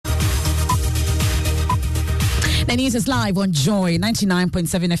The news is live on Joy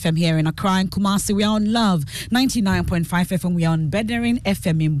 99.7 FM here in Accra and Kumasi. We are on Love 99.5 FM. We are on Bedouin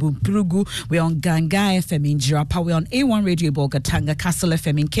FM in Bumpurugu. We are on Ganga FM in Jirapa. We are on A1 Radio Bogatanga, Castle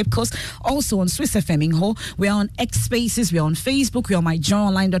FM in Cape Coast. Also on Swiss FM in Ho. We are on X Spaces. We are on Facebook. We are on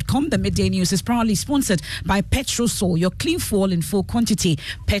myjoyonline.com. The midday news is proudly sponsored by Petrol Sol, your clean fuel in full quantity.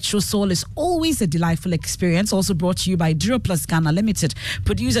 Petrol Sol is always a delightful experience. Also brought to you by Duroplus Ghana Limited,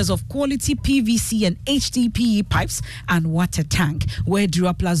 producers of quality PVC and HDPE pipes and water tank. Where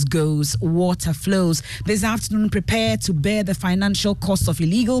Duroplus goes, water flows. This afternoon, prepare to bear the financial cost of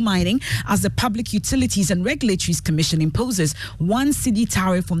illegal mining as the Public Utilities and Regulatory Commission imposes 1 cedi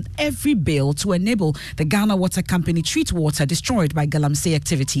tariff on every bill to enable the Ghana Water Company treat water destroyed by galamsey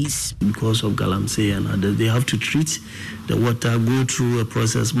activities. Because of galamsey and others, they have to treat the water, go through a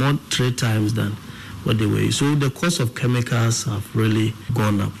process more 3 times than what they were. So the cost of chemicals have really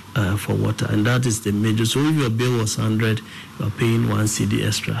gone up for water, and that is the major. So if your bill was 100, you are paying 1 cedi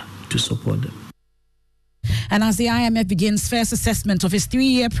extra to support them. And as the IMF begins first assessment of its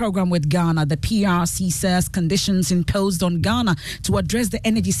 3-year program with Ghana, the PURC says conditions imposed on Ghana to address the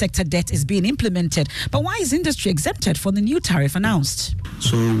energy sector debt is being implemented. But why is industry exempted from the new tariff announced?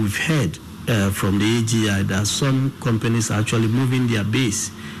 So we've heard from the AGI that some companies are actually moving their base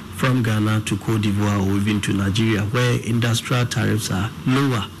from Ghana to Cote d'Ivoire or even to Nigeria, where industrial tariffs are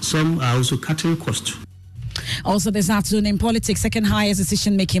lower. Some are also cutting costs. Also this afternoon in politics, second highest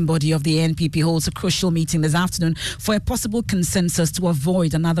decision-making body of the NPP holds a crucial meeting this afternoon for a possible consensus to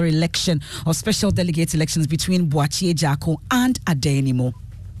avoid another election or special delegate elections between Boakye Jako and Adenimo.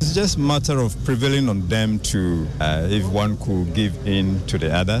 It's just a matter of prevailing on them to, if one could give in to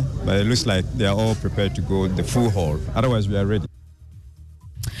the other. But it looks like they are all prepared to go the full haul. Otherwise, we are ready.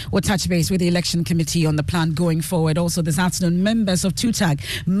 We'll touch base with the election committee on the plan going forward. Also this afternoon, members of TUTAG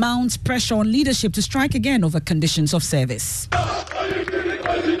mount pressure on leadership to strike again over conditions of service.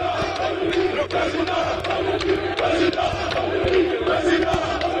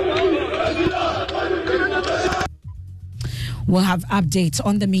 We'll have updates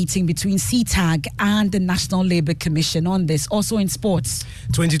on the meeting between CTAG and the National Labour Commission on this. Also in sports,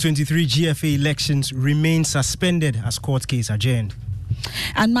 2023 GFA elections remain suspended as court case adjourned.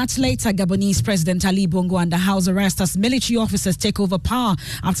 And much later, Gabonese President Ali Bongo under house arrest as military officers take over power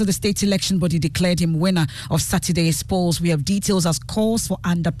after the state election body declared him winner of Saturday's polls. We have details as calls for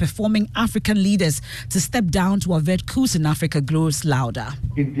underperforming African leaders to step down to avert coups in Africa grows louder.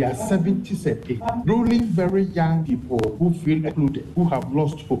 In their 70s and 80s, ruling very young people who feel excluded, who have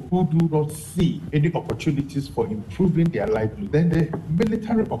lost hope, who do not see any opportunities for improving their livelihood, then the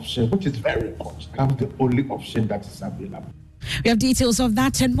military option, which is very important, becomes the only option that is available. We have details of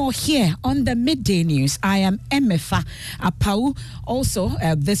that and more here on the Midday News. I am Emefa Apau. Also,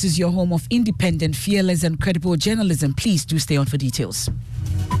 this is your home of independent, fearless and credible journalism. Please do stay on for details.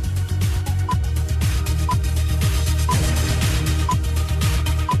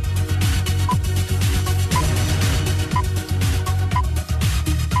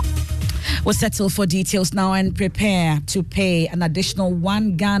 We'll settle for details now and prepare to pay an additional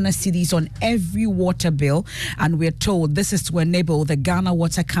 1 Ghana cedis on every water bill. And we're told this is to enable the Ghana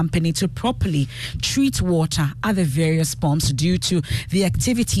Water Company to properly treat water at the various pumps due to the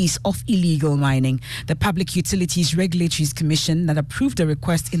activities of illegal mining. The Public Utilities Regulatory Commission that approved the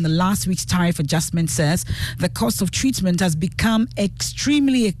request in the last week's tariff adjustment says the cost of treatment has become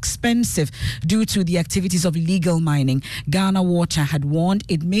extremely expensive due to the activities of illegal mining. Ghana Water had warned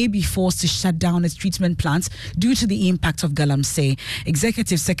it may be forced to shut down its treatment plants due to the impact of galamsey.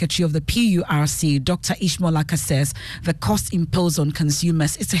 Executive Secretary of the PURC, Dr. Ishmael says the cost imposed on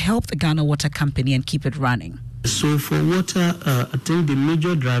consumers is to help the Ghana Water Company and keep it running. So for water, I think the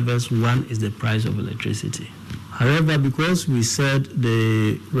major drivers, one is the price of electricity. However, because we said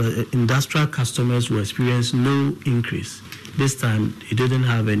the industrial customers will experience no increase, this time it didn't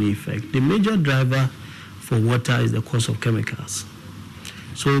have any effect. The major driver for water is the cost of chemicals.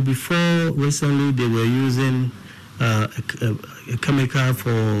 So before recently they were using a chemical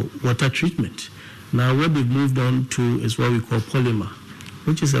for water treatment. Now what they've moved on to is what we call polymer,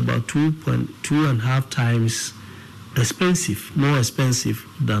 which is about 2.5 times expensive, more expensive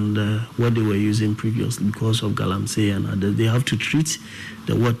than what they were using previously because of galamsey and others. They have to treat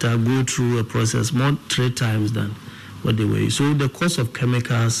the water, go through a process more 3 times than what they were. So the cost of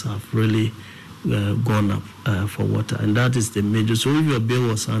chemicals have really gone up for water, and that is the major. So if your bill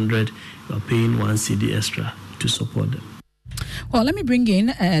was 100, you are paying 1 cedi extra to support them. Well, let me bring in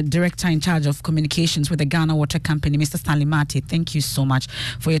a director in charge of communications with the Ghana Water Company, Mr. Stanley Mate. Thank you so much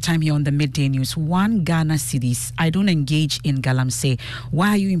for your time here on the Midday News. 1 Ghana cedis. I don't engage in galamsey. Why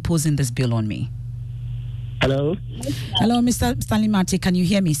are you imposing this bill on me? Hello? Hello, Mr. Stanley Mate. Can you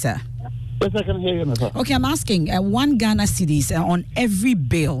hear me, sir? Yes, I can hear you, Mr. Okay, I'm asking, 1 Ghana cedis on every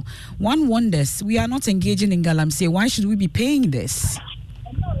bill. One wonders, we are not engaging in galamsey. Why should we be paying this?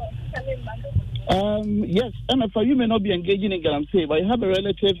 Yes, MFA, you may not be engaging in galamsey, but you have a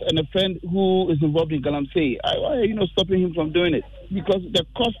relative and a friend who is involved in galamsey. Why are you not stopping him from doing it? Because the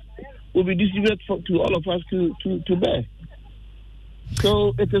cost will be distributed to all of us to bear.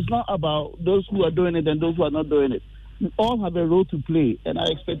 So it is not about those who are doing it and those who are not doing it. We all have a role to play, and our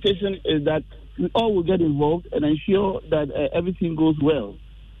expectation is that we all will get involved and ensure that everything goes well.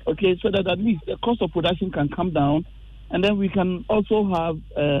 Okay, so that at least the cost of production can come down, and then we can also have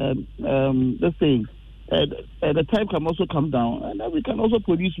the time can also come down, and then we can also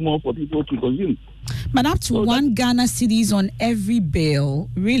produce more for people to consume. But up to 1 Ghana cedis on every bill,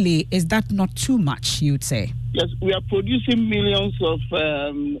 really, is that not too much, you'd say? Yes, we are producing millions of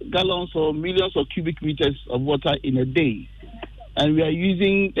gallons or millions of cubic meters of water in a day. And we are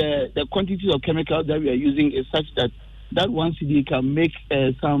using the quantities of chemicals that we are using is such that 1 cedi can make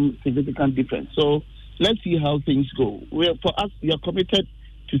some significant difference. So let's see how things go. For us, we are committed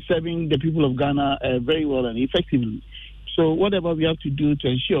to serving the people of Ghana very well and effectively. So whatever we have to do to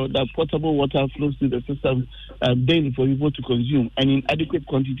ensure that potable water flows through the system daily for people to consume and in adequate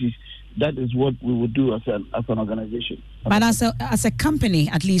quantities, that is what we will do as an organization. But as a company,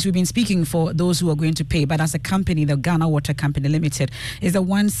 at least we've been speaking for those who are going to pay, but as a company, the Ghana Water Company Limited, is the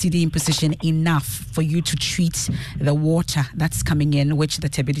 1 cedi imposition enough for you to treat the water that's coming in, which the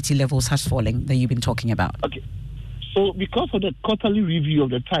turbidity levels has fallen that you've been talking about? Okay. So because of the quarterly review of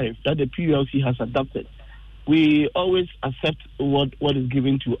the tariff that the PURC has adopted, we always accept what is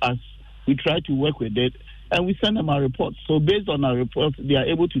given to us. We try to work with it, and we send them our reports. So based on our reports, they are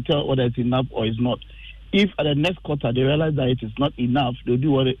able to tell whether it's enough or it's not. If at the next quarter they realize that it is not enough, they'll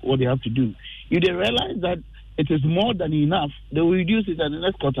do what they have to do. If they realize that it is more than enough, they will reduce it at the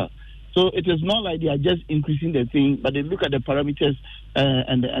next quarter. So it is not like they are just increasing the thing, but they look at the parameters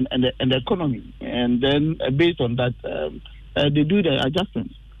and the economy, and then based on that, they do the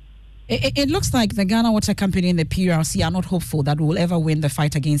adjustments. It looks like the Ghana Water Company and the PURC are not hopeful that we'll ever win the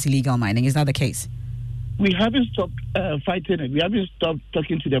fight against illegal mining. Is that the case? We haven't stopped fighting it. We haven't stopped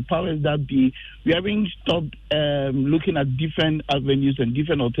talking to the powers that be. We haven't stopped looking at different avenues and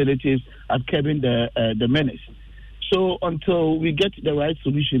different alternatives at curbing the menace. So until we get the right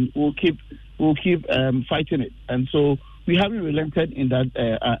solution, we'll keep fighting it. And so we haven't relented in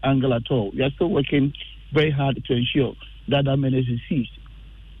that angle at all. We are still working very hard to ensure that menace is seized.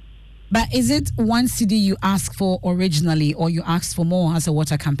 But is it 1 cedi you asked for originally, or you asked for more as a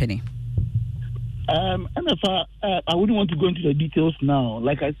water company? MFA, I wouldn't want to go into the details now.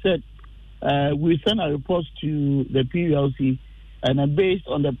 Like I said, we send our reports to the PURC, and based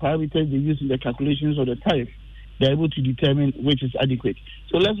on the parameters they use in the calculations of the tariff, they're able to determine which is adequate.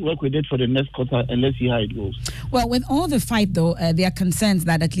 So let's work with it for the next quarter and let's see how it goes. Well, with all the fight, though, there are concerns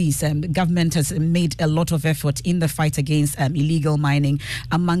that at least the government has made a lot of effort in the fight against illegal mining,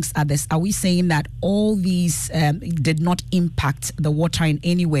 amongst others. Are we saying that all these did not impact the water in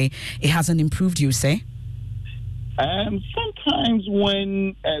any way? It hasn't improved, you say? Sometimes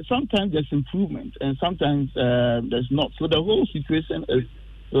sometimes there's improvement and sometimes there's not. So the whole situation is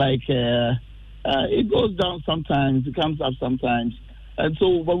like it goes down sometimes, it comes up sometimes. And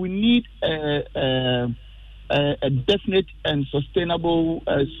so, but we need a definite and sustainable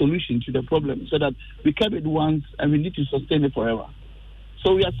solution to the problem so that we curb it once and we need to sustain it forever.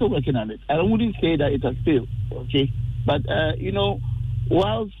 So we are still working on it. I wouldn't say that it has failed, okay? But,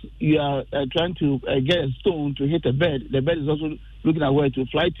 whilst you are trying to get a stone to hit a bird, the bird is also looking at where to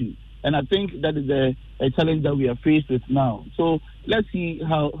fly to. And I think that is a challenge that we are faced with now. So let's see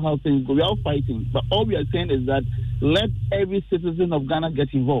how things go. We are all fighting. But all we are saying is that let every citizen of Ghana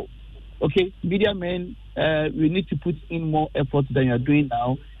get involved. Okay, media men, we need to put in more effort than you are doing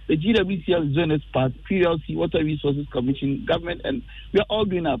now. The GWCL is doing its part, PURC, Water Resources Commission, government, and we are all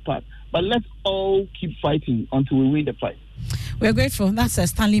doing our part. But let's all keep fighting until we win the fight. We're grateful. That's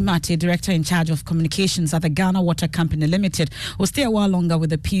Stanley Mate, Director in charge of communications at the Ghana Water Company Limited. We'll stay a while longer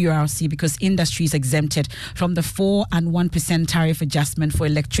with the PURC because industry is exempted from the 4% and 1% tariff adjustment for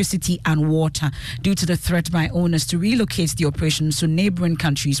electricity and water due to the threat by owners to relocate the operations to neighboring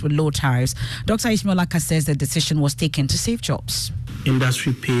countries with low tariffs. Dr. Ishmael Aka says the decision was taken to save jobs.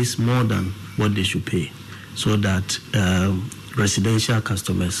 Industry pays more than what they should pay so that residential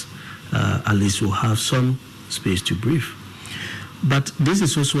customers at least will have some space to breathe. But this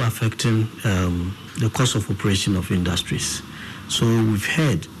is also affecting the cost of operation of industries. So we've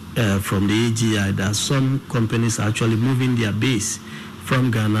heard from the AGI that some companies are actually moving their base from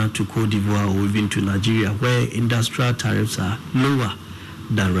Ghana to Cote d'Ivoire or even to Nigeria, where industrial tariffs are lower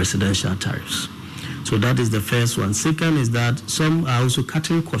than residential tariffs. So that is the first one. Second is that some are also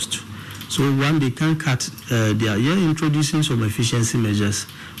cutting costs. So one, they can cut, they are introducing some efficiency measures,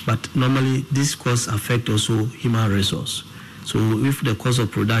 but normally these costs affect also human resource. So if the cost of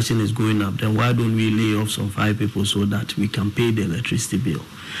production is going up, then why don't we lay off some 5 people so that we can pay the electricity bill?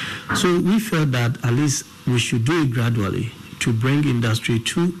 So we felt that at least we should do it gradually to bring industry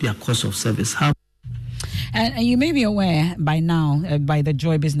to their cost of service. And you may be aware by now, by the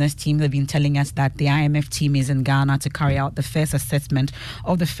Joy Business team, they've been telling us that the IMF team is in Ghana to carry out the first assessment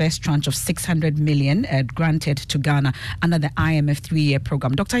of the first tranche of 600 million granted to Ghana under the IMF 3-year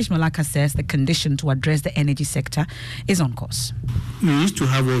program. Dr. Ishmael says the condition to address the energy sector is on course. We used to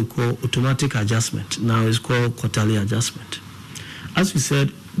have what we call automatic adjustment. Now it's called quarterly adjustment. As we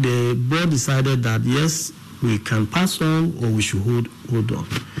said, the board decided that yes, we can pass on or we should hold on.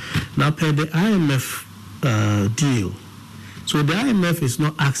 Now, per the IMF deal, so the IMF is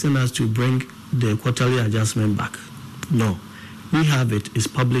not asking us to bring the quarterly adjustment back. No, we have it. It's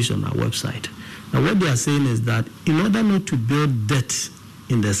published on our website. Now, what they are saying is that in order not to build debt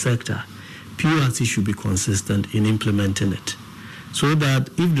in the sector, PURC should be consistent in implementing it, so that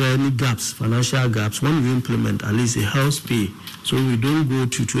if there are any gaps, financial gaps, when we implement, at least it helps pay. So we don't go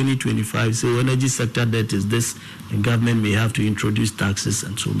to 2025, say energy sector debt is this, and government may have to introduce taxes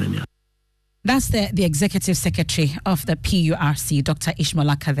and so many others. That's the Executive Secretary of the PURC, Dr.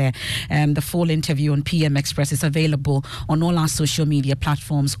 Ishmael there. The full interview on PM Express is available on all our social media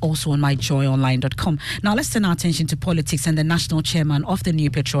platforms, also on myjoyonline.com. Now, let's turn our attention to politics, and the national chairman of the New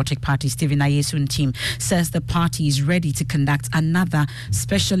Patriotic Party, Stephen Ayesun team, says the party is ready to conduct another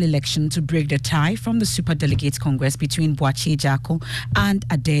special election to break the tie from the Super Delegates Congress between Boakye Jako and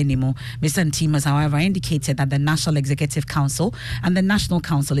Adenimo. Mr. Ntim has, however, indicated that the National Executive Council and the National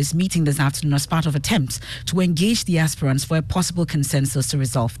Council is meeting this afternoon as part of attempts to engage the aspirants for a possible consensus to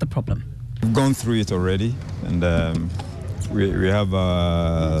resolve the problem. We've gone through it already, and we have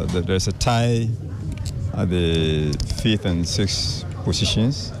there's a tie at the 5th and 6th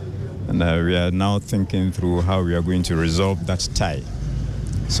positions, and we are now thinking through how we are going to resolve that tie.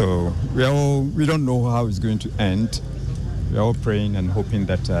 So we don't know how it's going to end. We are all praying and hoping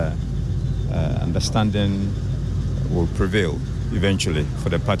that understanding will prevail eventually for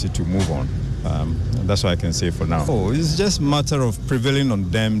the party to move on. That's what I can say for now. It's just a matter of prevailing on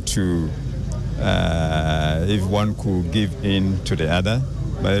them to, if one could give in to the other.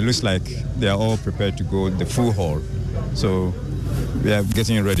 But it looks like they are all prepared to go the full haul. So we are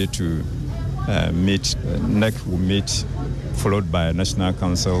getting ready to meet. NEC will meet, followed by a National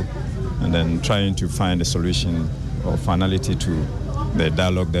Council, and then trying to find a solution or finality to the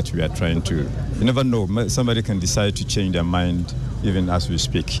dialogue that we are trying to. You never know, somebody can decide to change their mind even as we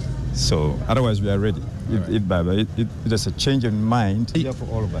speak. So otherwise we are ready. If there's a change in mind here for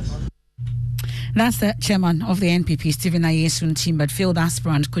all of us. That's the chairman of the NPP, Stephen Ayesun team, but field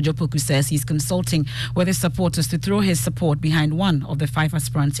aspirant Kojo Poku says he's consulting with his supporters to throw his support behind one of the 5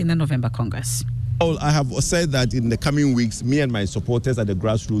 aspirants in the November Congress. I have said that in the coming weeks, me and my supporters at the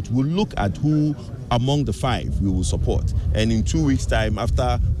grassroots will look at who among the 5 we will support. And in 2 weeks' time,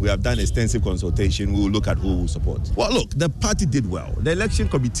 after we have done extensive consultation, we will look at who we will support. Well, look, the party did well. The election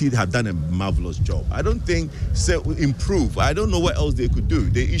committee have done a marvelous job. I don't think improve. I don't know what else they could do.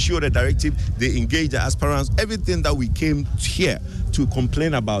 They issued a directive. They engaged the aspirants. Everything that we came here to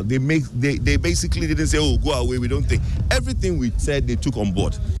complain about, they basically didn't say, oh, go away, we don't think. Everything we said, they took on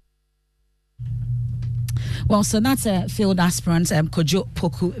board. Well, so that's a field aspirant, Kojo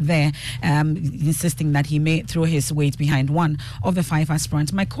Poku there, insisting that he may throw his weight behind one of the 5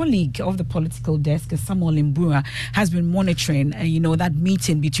 aspirants. My colleague of the political desk, Samuel Imbura, has been monitoring, that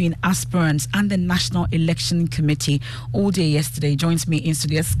meeting between aspirants and the National Election Committee all day yesterday. Joins me in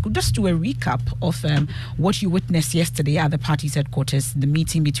studio. Just do a recap of what you witnessed yesterday at the party's headquarters, the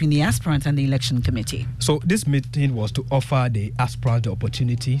meeting between the aspirants and the Election Committee. So this meeting was to offer the aspirants the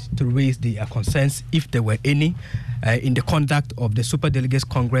opportunity to raise their concerns, if there were any, in the conduct of the Super Delegates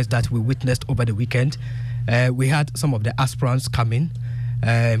Congress that we witnessed over the weekend. We had some of the aspirants come in.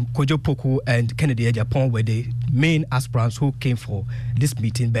 Kojo Poku and Kennedy Ejapon were the main aspirants who came for this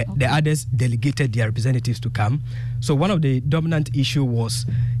meeting, but the others delegated their representatives to come. So one of the dominant issue was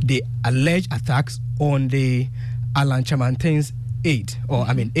the alleged attacks on the Alan Chamanten's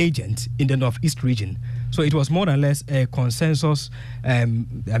agent in the Northeast region. So it was more or less a consensus,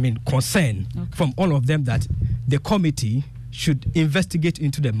 concern from all of them that the committee should investigate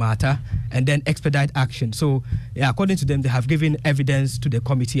into the matter and then expedite action. So according to them, they have given evidence to the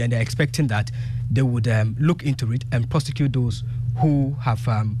committee and they're expecting that they would look into it and prosecute those who are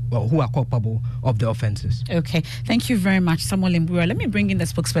culpable of the offences. Okay, thank you very much, Samuel Mbura. Let me bring in the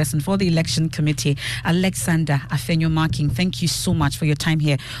spokesperson for the election committee, Alexander Afenyo-Marking. Thank you so much for your time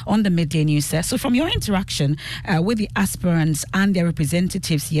here on the Midday News. So from your interaction with the aspirants and their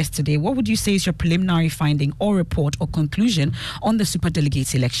representatives yesterday, what would you say is your preliminary finding or report or conclusion on the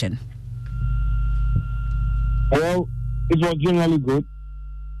superdelegates election? Well, it was generally good.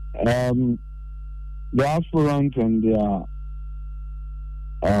 The aspirants and their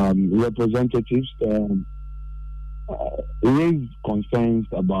representatives raised concerns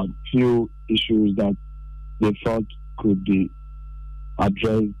about few issues that they thought could be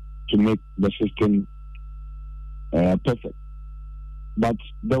addressed to make the system perfect. But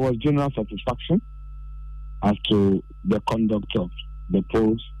there was general satisfaction as to the conduct of the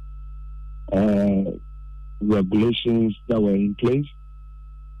polls, regulations that were in place,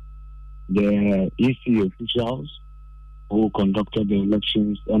 the EC officials who conducted the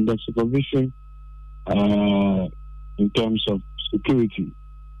elections, and the supervision in terms of security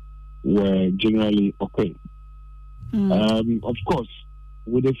were generally okay. Of course,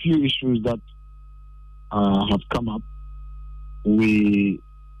 with a few issues that have come up, we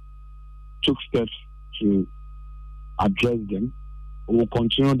took steps to address them. We will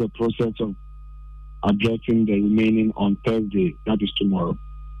continue the process of addressing the remaining on Thursday, that is tomorrow.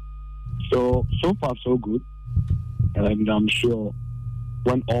 So far so good. And I'm sure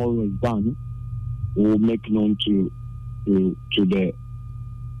when all is done, we'll make known to the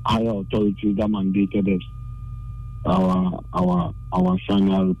higher authorities that mandated us our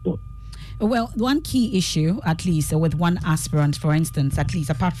final report. Well, one key issue, at least with one aspirant, for instance, at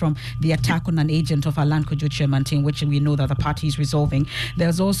least apart from the attack on an agent of Alan Kojo Chairmantin, which we know that the party is resolving,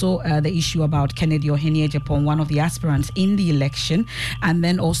 there's also the issue about Kennedy Ohenye-Japan, one of the aspirants in the election. And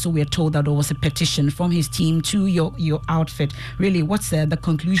then also we're told that there was a petition from his team to your outfit. Really, what's the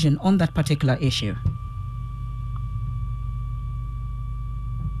conclusion on that particular issue?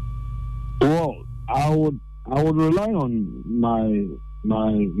 Well, I would rely on my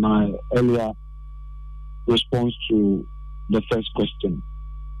earlier response to the first question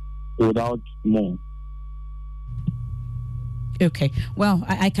without more. Okay, well,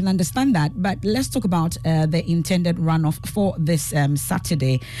 I can understand that, but let's talk about the intended runoff for this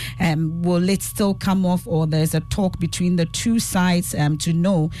Saturday. Will it still come off, or there's a talk between the two sides to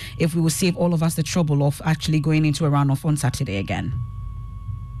know if we will save all of us the trouble of actually going into a runoff on Saturday again?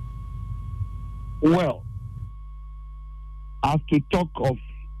 Well, as to talk of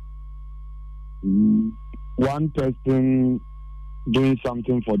one person doing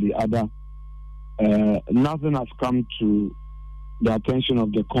something for the other, nothing has come to the attention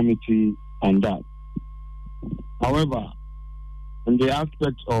of the committee on that. However, in the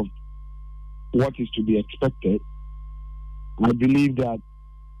aspect of what is to be expected, I believe that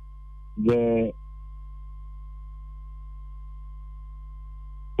the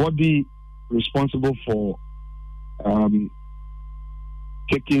body responsible for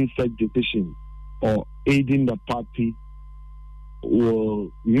taking such decisions or aiding the party will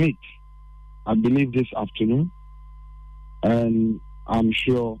meet, I believe, this afternoon, and I'm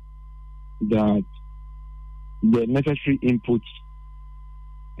sure that the necessary inputs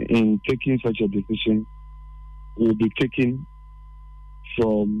in taking such a decision will be taken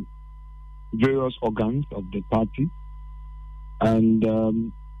from various organs of the party, and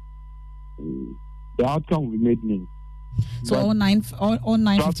the outcome will be made known. So all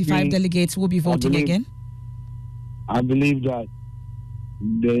 955 delegates will be voting again? I believe that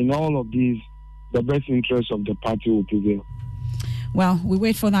in all of these, the best interests of the party will prevail. Well, we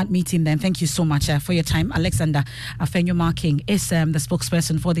wait for that meeting then. Thank you so much for your time. Alexander Afenyo-Marking is the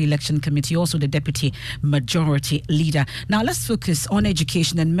spokesperson for the election committee, also the deputy majority leader. Now, let's focus on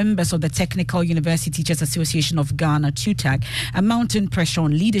education, and members of the Technical University Teachers Association of Ghana, TUTAG, are mounting pressure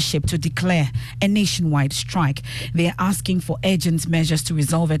on leadership to declare a nationwide strike. They are asking for urgent measures to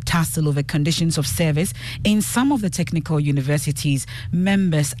resolve a tussle over conditions of service in some of the technical universities.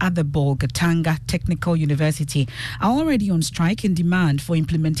 Members at the Bolgatanga Technical University are already on strike in demand for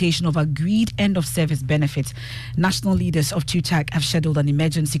implementation of agreed end-of-service benefits. National leaders of TUTAG have scheduled an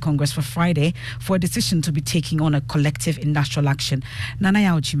emergency congress for Friday for a decision to be taking on a collective industrial action.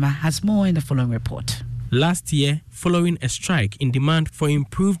 Nanaya Ojima has more in the following report. Last year, following a strike in demand for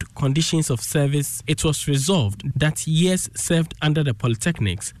improved conditions of service, it was resolved that years served under the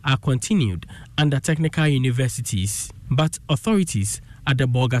polytechnics are continued under technical universities. But authorities at the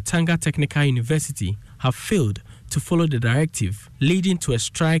Bolgatanga Technical University have failed to follow the directive, leading to a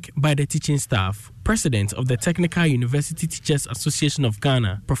strike by the teaching staff. President of the Technical University Teachers Association of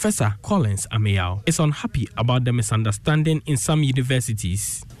Ghana, Professor Collins Ameyao, is unhappy about the misunderstanding in some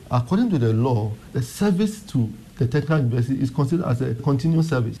universities. According to the law, the service to the technical university is considered as a continuous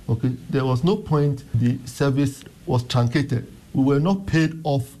service. Okay, there was no point the service was truncated. We were not paid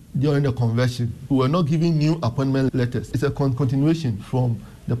off during the conversion. We were not given new appointment letters. It's a continuation from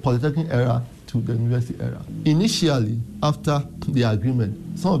the polytechnic era to the university era. Initially, after the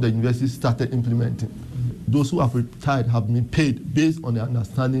agreement, some of the universities started implementing. Those who have retired have been paid based on the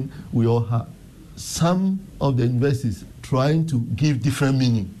understanding we all have. Some of the universities trying to give different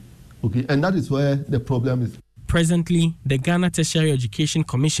meaning. Okay, and that is where the problem is. Presently, the Ghana Tertiary Education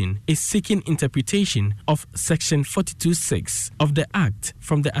Commission is seeking interpretation of Section 42(6) of the Act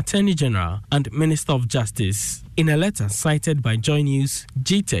from the Attorney General and Minister of Justice. In a letter cited by Joy News,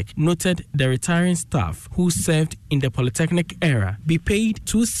 GTEC noted the retiring staff who served in the Polytechnic era be paid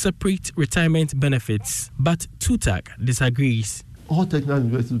two separate retirement benefits, but TUTAC disagrees. All technical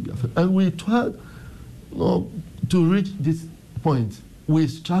universities will be affected. And we tried to reach this point. We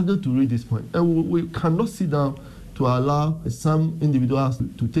struggle to reach this point, and we cannot sit down to allow some individuals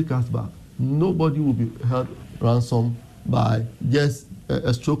to take us back. Nobody will be held ransom by just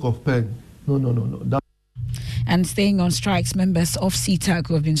a stroke of pen. No. And staying on strikes, members of CTAC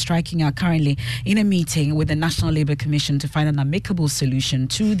who have been striking are currently in a meeting with the National Labour Commission to find an amicable solution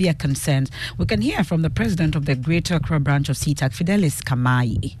to their concerns. We can hear from the president of the Greater Accra branch of CTAC, Fidelis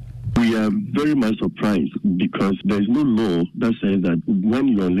Kamayi. We are very much surprised because there is no law that says that when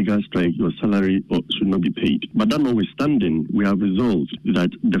you're on legal strike, your salary should not be paid. But that notwithstanding, we have resolved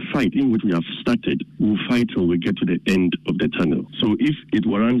that the fight in which we have started, we'll fight till we get to the end of the tunnel. So if it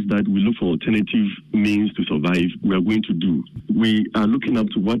warrants that we look for alternative means to survive, we are going to do. We are looking up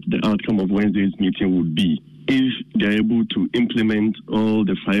to what the outcome of Wednesday's meeting would be. If they're able to implement all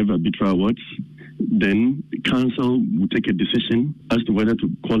the 5 arbitral awards, then the council will take a decision as to whether to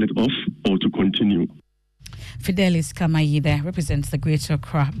call it off or to continue. Fidelis Kamayi there represents the Greater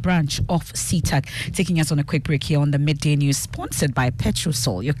Accra branch of CTAC. Taking us on a quick break here on the Midday News, sponsored by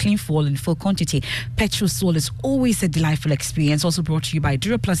Petrosol, your clean fuel in full quantity. Petrosol is always a delightful experience. Also brought to you by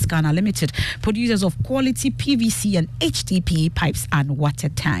Duraplus Ghana Limited, producers of quality PVC and HDPE pipes and water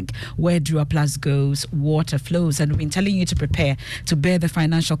tank. Where Duraplus goes, water flows. And we've been telling you to prepare to bear the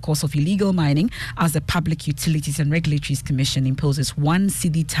financial cost of illegal mining as the Public Utilities and Regulatory Commission imposes 1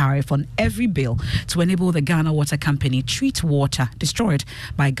 cedi tariff on every bill to enable the Ghana Water Company treat water destroyed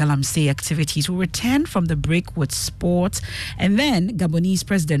by galamsey activities. We'll return from the break with sports, and then Gabonese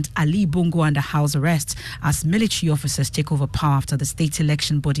President Ali Bongo under house arrest as military officers take over power after the state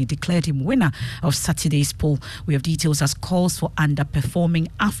election body declared him winner of Saturday's poll. We have details as calls for underperforming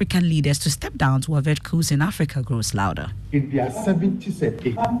African leaders to step down to avert coups in Africa grows louder. In their 70s and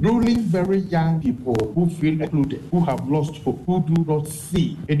 80s, ruling very young people who feel excluded, who have lost hope, who do not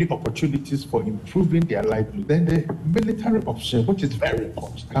see any opportunities for improving their livelihood, then the military option, which is very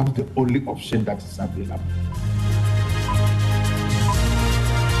important, becomes the only option that is available.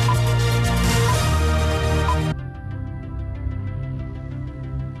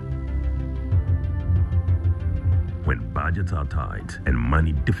 When budgets are tight and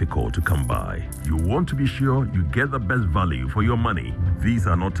money difficult to come by, you want to be sure you get the best value for your money. These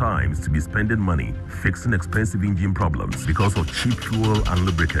are not times to be spending money fixing expensive engine problems because of cheap fuel and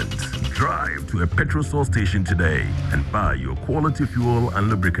lubricants. Drive to a Petrosol station today and buy your quality fuel and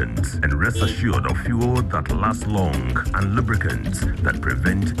lubricants, and rest assured of fuel that lasts long and lubricants that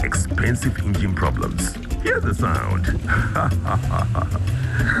prevent expensive engine problems. Hear the sound.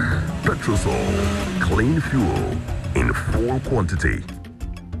 Petrosol, clean fuel in full quantity.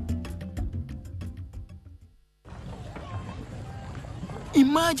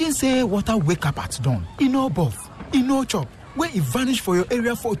 Imagine say water wake up at dawn, no bath, no chop, where it vanish for your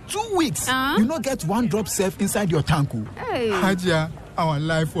area for 2 weeks. You not get 1 drop safe inside your tank. Hey. Haja, our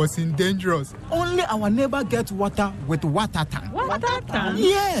life was in dangerous. Only our neighbor gets water with water tank. Water tank?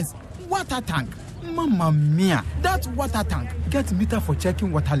 Yes, water tank. Mamma mia, that water tank gets meter for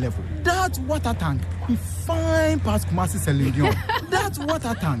checking water level. That water tank be fine past Kumasi Selenium. That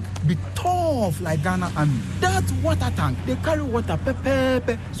water tank be tough like Ghana Army. That water tank, they carry water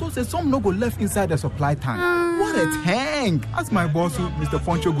pepe, so say some no go left inside the supply tank. What a tank! As my boss, Mr.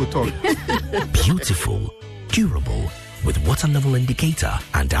 Poncho, go talk. Beautiful, durable, with water level indicator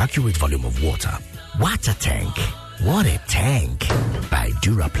and accurate volume of water. Water tank. What a tank! By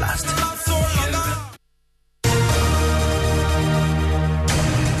Duraplast.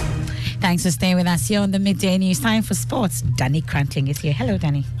 Thanks for staying with us here on the Midday News. Time for sports. Danny Cranting is here. Hello,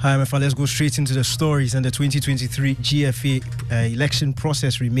 Danny. Hi, Mefa. Let's go straight into the stories. And the 2023 GFA election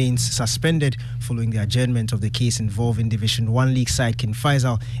process remains suspended following the adjournment of the case involving Division 1 League side King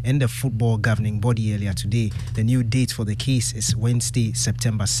Faisal and the football governing body earlier today. The new date for the case is Wednesday,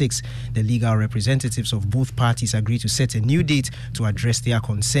 September 6. The legal representatives of both parties agreed to set a new date to address their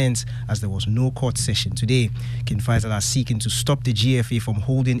concerns as there was no court session today. King Faisal are seeking to stop the GFA from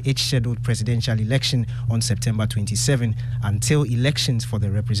holding its scheduled presidential election on September 27 until elections for the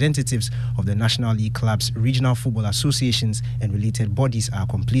representatives of the National League clubs, regional football associations and related bodies are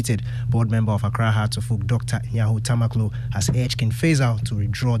completed. Board member of Accra Hearts of Oak, Dr. Nyaho Tamaklo, has urged King Faisal to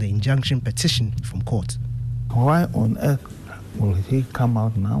withdraw the injunction petition from court. Why on earth will he come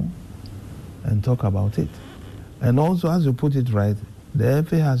out now and talk about it? And also, as you put it right, the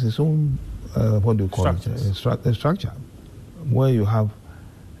FA has its own, what do you call it, a structure, where you have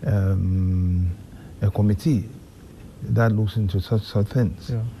a committee that looks into such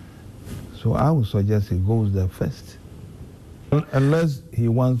things. Yeah. So I would suggest he goes there first, unless he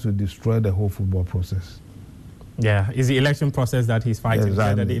wants to destroy the whole football process. Yeah, it's the election process that he's fighting.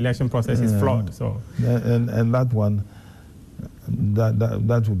 Exactly. That the election process is flawed. So and that one,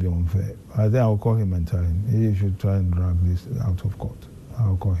 that would be unfair. I think I'll call him and tell him he should try and drag this out of court.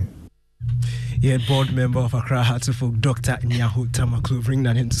 I'll call him. Yeah, board member of Accra Hearts of Oak, Dr. Nyaho Tamaklo. Bring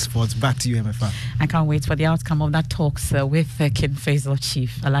that into sports. Back to you, MFA. I can't wait for the outcome of that talks with King Faisal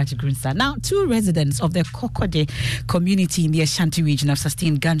Chief Alhaji Grunsa. Now, 2 residents of the Kokode community in the Ashanti region have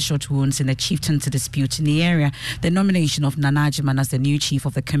sustained gunshot wounds in a chieftaincy dispute in the area. The nomination of Nana Ajiman as the new chief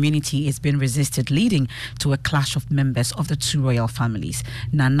of the community is being resisted, leading to a clash of members of the 2 royal families.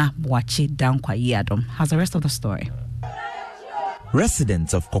 Nana Boache Dankwa Yadom has the rest of the story.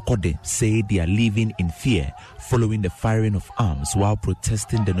 Residents of Kokode say they are living in fear following the firing of arms while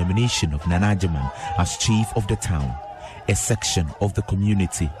protesting the nomination of Nana Ajiman as chief of the town. A section of the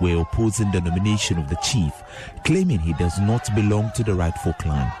community were opposing the nomination of the chief, claiming he does not belong to the rightful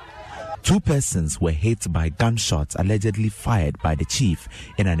clan. 2 persons were hit by gunshots allegedly fired by the chief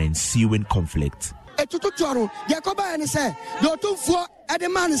in an ensuing conflict. The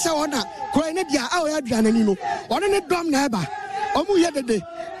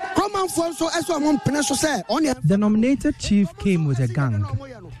nominated chief came with a gun.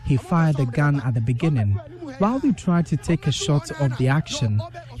 He fired the gun at the beginning. While we tried to take a shot of the action,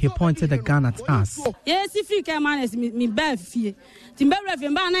 he pointed the gun at us.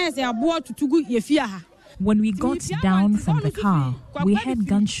 When we got down from the car, we heard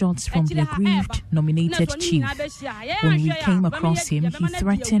gunshots from the aggrieved nominated chief. When we came across him, he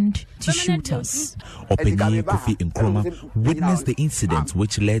threatened to shoot us. Opinion Kofi Nkrumah witnessed the incident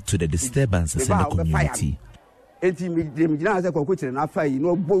which led to the disturbances in the community.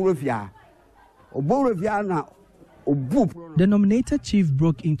 The nominated chief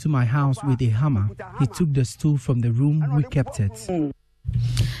broke into my house with a hammer. He took the stool from the room, we kept it.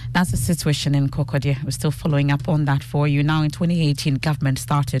 That's the situation in Kokode. We're still following up on that for you. Now, in 2018, government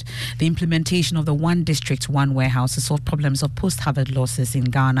started the implementation of the One District, One Warehouse to solve problems of post-harvest losses in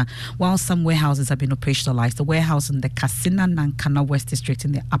Ghana. While some warehouses have been operationalized, the warehouse in the Kasina Nankana West District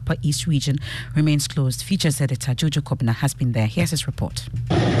in the Upper East region remains closed. Features editor Jojo Kobna has been there. Here's his report.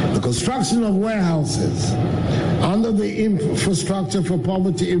 The construction of warehouses under the Infrastructure for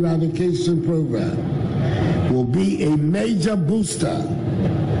Poverty Eradication Program will be a major booster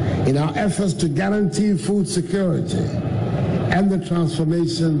in our efforts to guarantee food security and the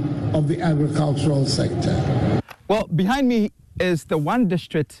transformation of the agricultural sector. Well, behind me is the One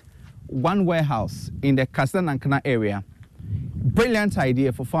District, One Warehouse in the Kasana Nankana area. Brilliant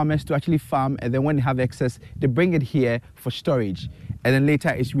idea for farmers to actually farm, and then when they have excess, they bring it here for storage, and then later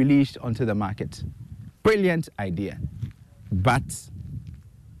it's released onto the market. Brilliant idea. But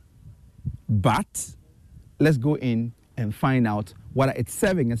let's go in and find out what it's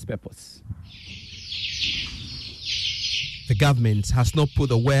serving its purpose. The government has not put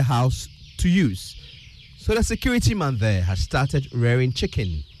the warehouse to use, so the security man there has started rearing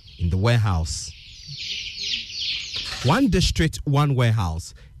chicken in the warehouse. One District, One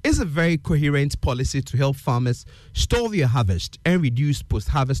Warehouse is a very coherent policy to help farmers store their harvest and reduce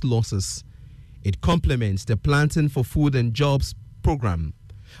post-harvest losses. It complements the Planting for Food and Jobs program.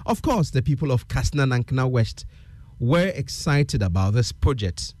 Of course, the people of Kasina Nankana West were excited about this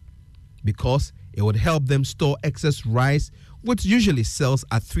project because it would help them store excess rice, which usually sells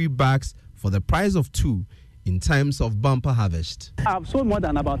at 3 bags for the price of 2 in times of bumper harvest. I've sold more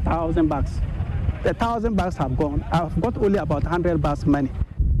than about 1,000 bags. The 1,000 bags have gone. I've got only about 100 bags money.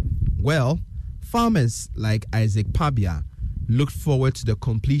 Well, farmers like Isaac Pabia looked forward to the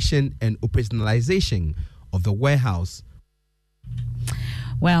completion and operationalization of the warehouse.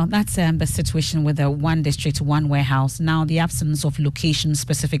 Well, that's the situation with the one district, one warehouse. Now, the absence of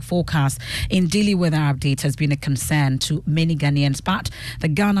location-specific forecast in daily weather updates has been a concern to many Ghanaians. But the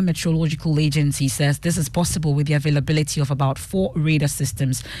Ghana Meteorological Agency says this is possible with the availability of about 4 radar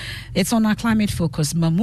systems. It's on our climate focus.